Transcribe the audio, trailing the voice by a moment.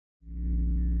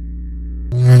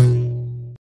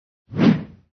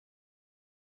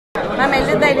Ma'am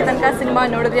ಎಲ್ಲಿದ್ದ ಇಲ್ಲಿ ತನಕ cinema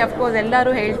ನೋಡಿದ್ರಿ ಅಫ್ಕೋರ್ಸ್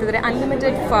ಎಲ್ಲರೂ ಹೇಳ್ತಿದ್ರೆ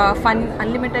ಅನ್ಲಿಮಿಟೆಡ್ ಫನ್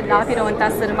ಅನ್ಲಿಮಿಟೆಡ್ ಲಾಫ್ ಇರುವಂಥ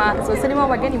ಸಿನಿಮಾ. ಸೊ ಸಿನಿಮಾ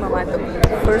ಬಗ್ಗೆ ನಿಮ್ಮ ಮಾತು.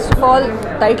 ಫಸ್ಟ್ ಆಫ್ ಆಲ್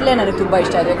ಟೈಟ್ಲೇ ನನಗೆ ತುಂಬ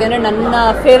ಇಷ್ಟ ಆಯಿತು, ಯಾಕೆಂದರೆ ನನ್ನ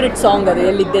ಫೇವ್ರೆಟ್ ಸಾಂಗ್ ಅದು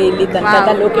ಎಲ್ಲಿದ್ದೆ ಇಲ್ಲಿ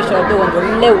ತನಕ ಲೋಕೇಶ್ ಅವ್ರದ್ದು ಒಂದು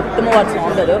ಒಳ್ಳೆ ಉತ್ತಮವಾದ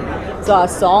ಸಾಂಗ್ ಅದು. ಸೊ ಆ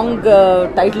ಸಾಂಗ್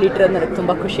ಟೈಟ್ಲ್ ಇಟ್ಟಿರೋದು ನನಗೆ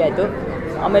ತುಂಬ ಖುಷಿ ಆಯಿತು.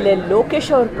 ಆಮೇಲೆ ಲೋಕೇಶ್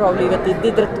ಅವ್ರು ಪ್ರಾಬ್ಲಿ ಇವತ್ತು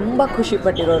ಇದ್ದಿದ್ರೆ ತುಂಬ ಖುಷಿ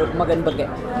ಪಟ್ಟಿರೋರು ಮಗನ ಬಗ್ಗೆ.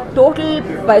 ಟೋಟಲ್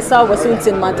ಪೈಸಾ ವಸೂಲ್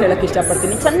ಸಿನಿಮಾ ಅಂತ ಹೇಳೋಕ್ಕೆ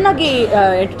ಇಷ್ಟಪಡ್ತೀನಿ. ಚೆನ್ನಾಗಿ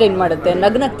ಎಂಟರ್ಟೈನ್ ಮಾಡುತ್ತೆ,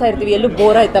 ನಗ್ನಗ್ತಾ ಇರ್ತೀವಿ, ಎಲ್ಲೂ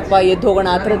ಬೋರ್ ಆಯ್ತಪ್ಪ ಎದ್ದು ಹೋಗೋಣ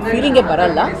ಆ ಥರದ ಫೀಲಿಂಗೇ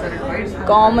ಬರಲ್ಲ.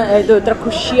 ಇದು ಥರ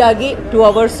ಖುಷಿಯಾಗಿ 2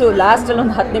 hours ಲಾಸ್ಟಲ್ಲಿ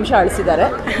ಒಂದು 10 ನಿಮಿಷ ಅಳಿಸಿದ್ದಾರೆ.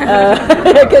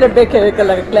 ಯಾಕೆಂದರೆ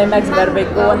ಬೇಕಲ್ಲ ಕ್ಲೈಮ್ಯಾಕ್ಸ್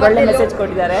ಬರಬೇಕು, ಒಂದು ಒಳ್ಳೆ ಮೆಸೇಜ್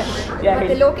ಕೊಟ್ಟಿದ್ದಾರೆ.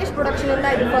 ಲೋಕೇಶ್ ಪ್ರೊಡಕ್ಷನ್ ಇಂದ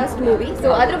ಇದು ಫಸ್ಟ್ ಮೂವಿ, ಸೊ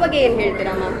ಅದ್ರ ಬಗ್ಗೆ ಏನು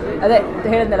ಹೇಳ್ತೀರಾ ಮ್ಯಾಮ್? ಅದೇ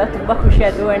ಹೇಳಿದ್ನಲ್ಲ, ತುಂಬ ಖುಷಿ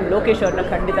ಆಯಿತು. ಆ್ಯಂಡ್ ಲೋಕೇಶ್ ಅವ್ರನ್ನ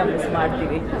ಖಂಡಿತ ಮಿಸ್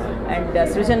ಮಾಡ್ತೀವಿ. ಆ್ಯಂಡ್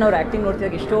ಸೃಜನ್ ಅವ್ರ ಆ್ಯಕ್ಟಿಂಗ್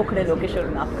ನೋಡ್ತಿದ್ದಾಗ ಎಷ್ಟೋ ಕಡೆ ಲೋಕೇಶ್ ಅವ್ರ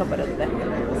ಜ್ಞಾಪಕ ಬರುತ್ತೆ.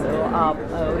 ಸೊ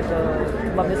ಅವ್ರಿಗೆ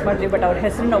ತುಂಬ ಮಿಸ್ ಮಾಡ್ತೀವಿ. ಬಟ್ ಅವ್ರ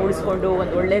ಹೆಸರನ್ನ ಉಳಿಸ್ಕೊಂಡು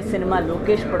ಒಂದು ಒಳ್ಳೆ ಸಿನಿಮಾ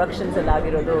ಲೋಕೇಶ್ ಪ್ರೊಡಕ್ಷನ್ಸಲ್ಲಿ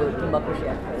ಆಗಿರೋದು ತುಂಬ ಖುಷಿ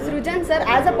ಆಗ್ತದೆ. Srujan sir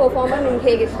as a performer ನಿಮ್ಗೆ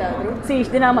ಹೇಗೆ ಇಷ್ಟ ಆದರು?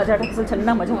 ಇಷ್ಟು ದಿನ ಮಜಾ ಟಾಕ್ಸಲ್ಲಿ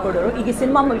ಚೆನ್ನಾಗಿ ಮಜಾ ಕೊಡೋರು, ಈಗ ಈ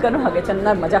ಸಿನಿಮಾ ಮೂಲಕನೂ ಹಾಗೆ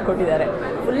ಚೆನ್ನಾಗಿ ಮಜಾ ಕೊಟ್ಟಿದ್ದಾರೆ.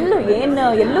 ಫುಲ್ಲು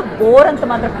ಎಲ್ಲೂ ಬೋರ್ ಅಂತ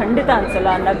ಮಾತ್ರ ಖಂಡಿತ ಅನಿಸಲ್ಲ.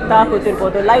 ನಗ್ತಾ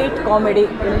ಕೂತಿರ್ಬೋದು, ಲೈಟ್ ಕಾಮಿಡಿ,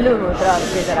 ಎಲ್ಲೂ ಮಾತ್ರ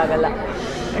ಬೇಜಾರಾಗಲ್ಲ.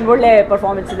 ಆ್ಯಂಡ್ ಒಳ್ಳೆ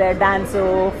ಪರ್ಫಾರ್ಮೆನ್ಸ್ ಇದೆ, ಡ್ಯಾನ್ಸು,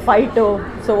 ಫೈಟು.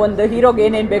 ಸೊ ಒಂದು ಹೀರೋಗೆ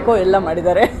ಏನೇನು ಬೇಕೋ ಎಲ್ಲ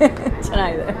ಮಾಡಿದ್ದಾರೆ.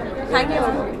 ಚೆನ್ನಾಗಿದೆ. Thank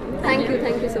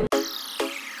you so much.